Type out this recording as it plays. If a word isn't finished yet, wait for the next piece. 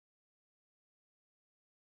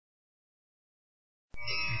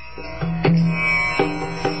Vandeham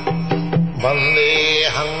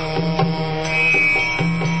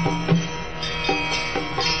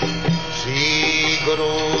Sri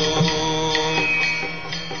Guru.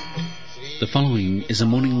 The following is a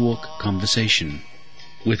morning walk conversation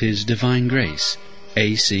with His Divine Grace,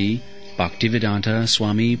 A.C. Bhaktivedanta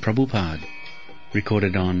Swami Prabhupada,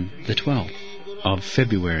 recorded on the 12th of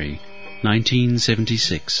February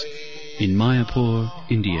 1976 in Mayapur,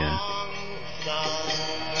 India.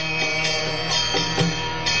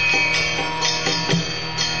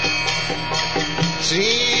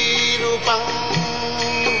 Sri Rupam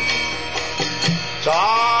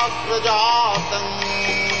Chakrajatam.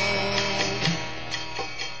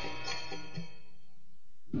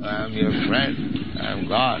 I am your friend, I am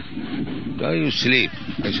God. Though you sleep,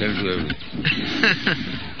 I shall do everything.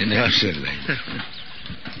 You never said like that.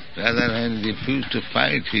 Rather than refuse to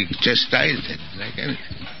fight, he chastised him like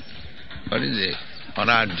anything. What is it?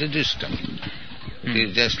 Anarjit stuff. It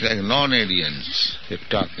is just like non-Indians, they're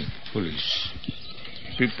talking foolish.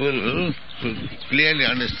 People should clearly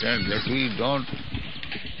understand that we don't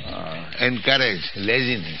encourage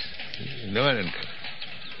laziness. We never encourage.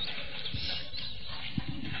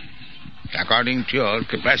 According to your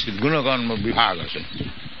capacity, gunakarma vibhaga,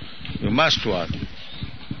 you must work.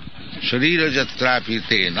 Sharira jatrapi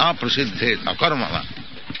te na prasiddhe akarmana.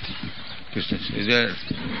 Krishna says that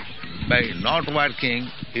by not working,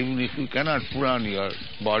 even if you cannot put on your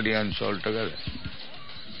body and soul together.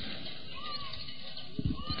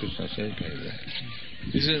 Krishna says like that.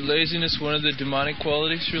 Isn't laziness one of the demonic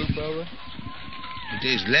qualities, Srila Prabhupada? It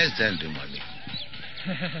is less than demonic.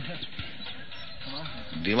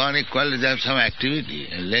 Demonic qualities have some activity,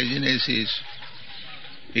 and laziness is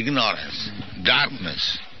ignorance,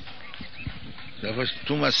 darkness. Therefore,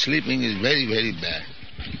 too much sleeping is very, very bad.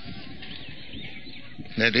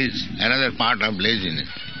 That is another part of laziness.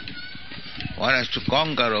 One has to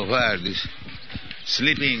conquer over this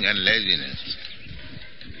sleeping and laziness.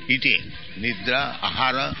 Eating, nidra,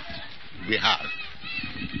 ahara, vihara.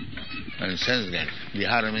 And sense get.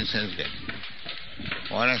 Vihara means sense get.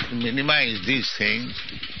 One has to minimize these things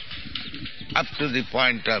up to the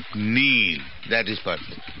point of need. That is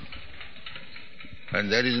perfect. When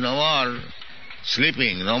there is no more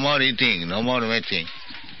sleeping, no more eating, no more waiting,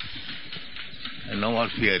 and no more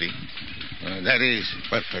fearing, that is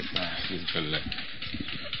perfect spiritual life.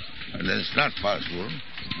 And that is not possible,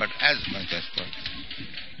 but as much as possible.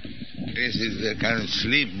 This is they can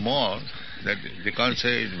sleep more, that they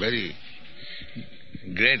consider it very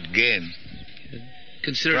great gain.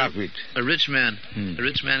 Consider profit. A rich man. A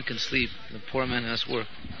rich man can sleep. The poor man has work.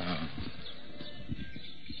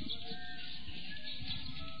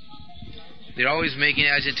 They're always making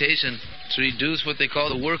agitation to reduce what they call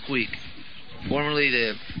the work week. Formerly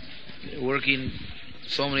they're working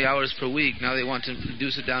so many hours per week. Now they want to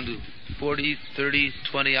reduce it down to 40, 30,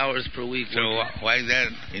 20 hours per week. So why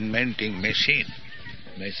they're inventing machine?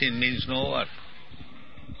 Machine means no work.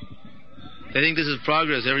 I think this is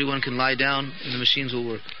progress. Everyone can lie down and the machines will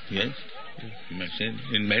work. Yes. Machine.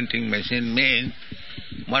 Inventing machine means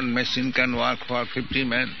one machine can work for 50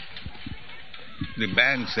 men. The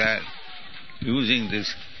banks are using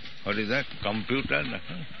this, what is that, computer?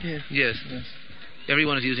 Yeah. Yes.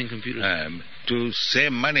 Everyone is using computers. To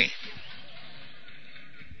save money.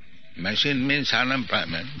 Machine means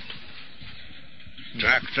unemployment.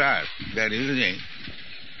 Tractor they are using.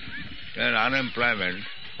 They are unemployment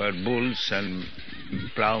for bulls and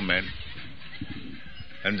plowmen,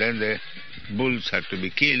 and then the bulls have to be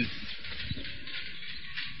killed.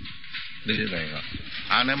 This is going on.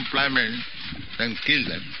 Unemployment, then kill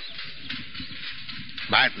them.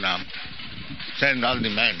 Vietnam, send all the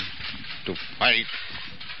men to fight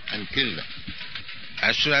and kill them.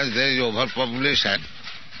 As soon as there is overpopulation,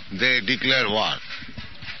 they declare war.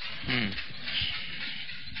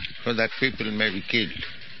 So that people may be killed.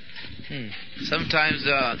 Sometimes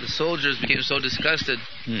the soldiers became so disgusted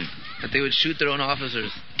that they would shoot their own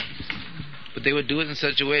officers. But they would do it in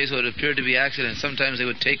such a way so it appeared to be accident. Sometimes they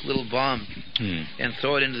would take a little bomb and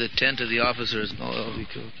throw it into the tent of the officers. They'll be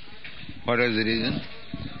killed. What was the reason?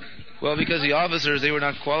 Well, because the officers, they were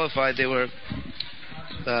not qualified. They were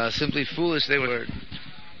simply foolish. They were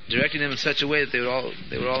directing them in such a way that they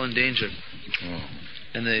were all in danger.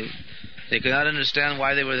 And they could not understand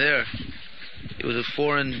why they were there. It was a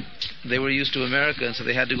foreign. They were used to America, and so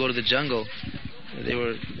they had to go to the jungle.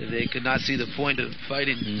 They could not see the point of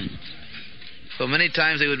fighting. So many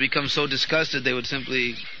times they would become so disgusted they would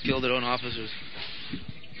simply kill their own officers,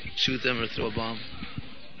 shoot them or throw a bomb.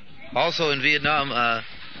 Also in Vietnam,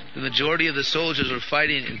 the majority of the soldiers were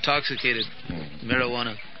fighting intoxicated,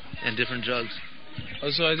 marijuana and different drugs.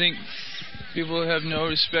 Also, I think people have no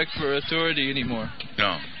respect for authority anymore.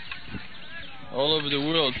 No. All over the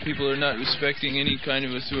world, people are not respecting any kind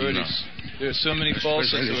of authorities. There are so many false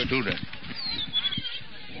Especially authorities. student.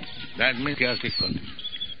 That means chaotic condition.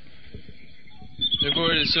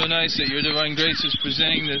 Therefore, it is so nice that Your Divine Grace is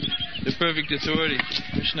presenting the perfect authority,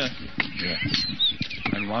 Krishna. Yeah.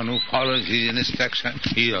 And one who follows his instructions,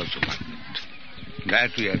 he also content.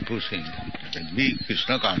 That we are pushing. Be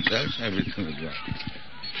Krishna conscious, everything will work.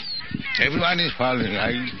 Everyone is following.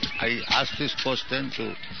 I asked this question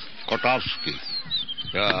to Kotovsky.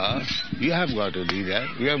 You have got a leader,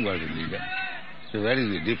 we have got a leader. So where is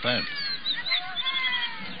the difference?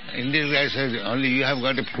 Indian guy says, only you have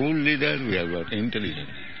got a fool leader, we have got intelligent.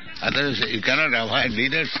 Others, you cannot avoid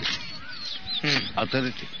leadership,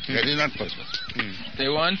 authority. That is not possible. They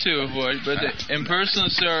want to avoid, but the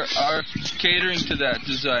impersonalists are catering to that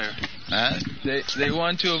desire. They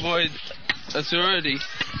want to avoid authority,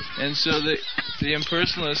 and so the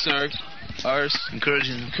impersonalists are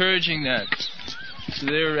encouraging that. So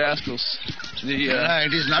they are rascals.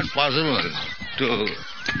 It is not possible to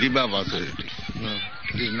give up authority. No.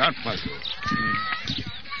 It is not possible.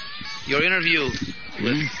 Your interview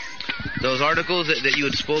with those articles that you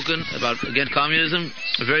had spoken about against communism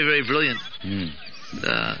were very, very brilliant.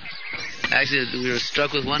 Actually, we were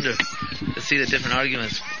struck with wonder to see the different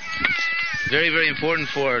arguments. Very, very important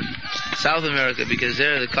for South America, because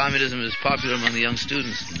there the communism is popular among the young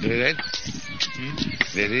students. They read?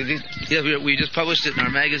 They read it? Yeah, we just published it in our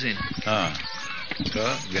magazine.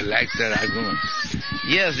 So they like their arguments.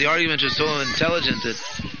 Yes, the arguments are so intelligent that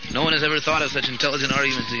no one has ever thought of such intelligent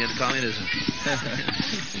arguments against communism.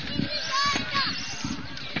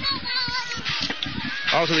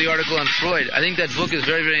 Also, the article on Freud. I think that book is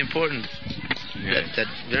very, very important. Yes. That's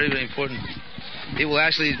very, very important. It will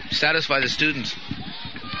actually satisfy the students.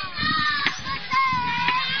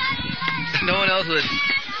 No one else would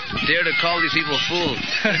dare to call these people fools.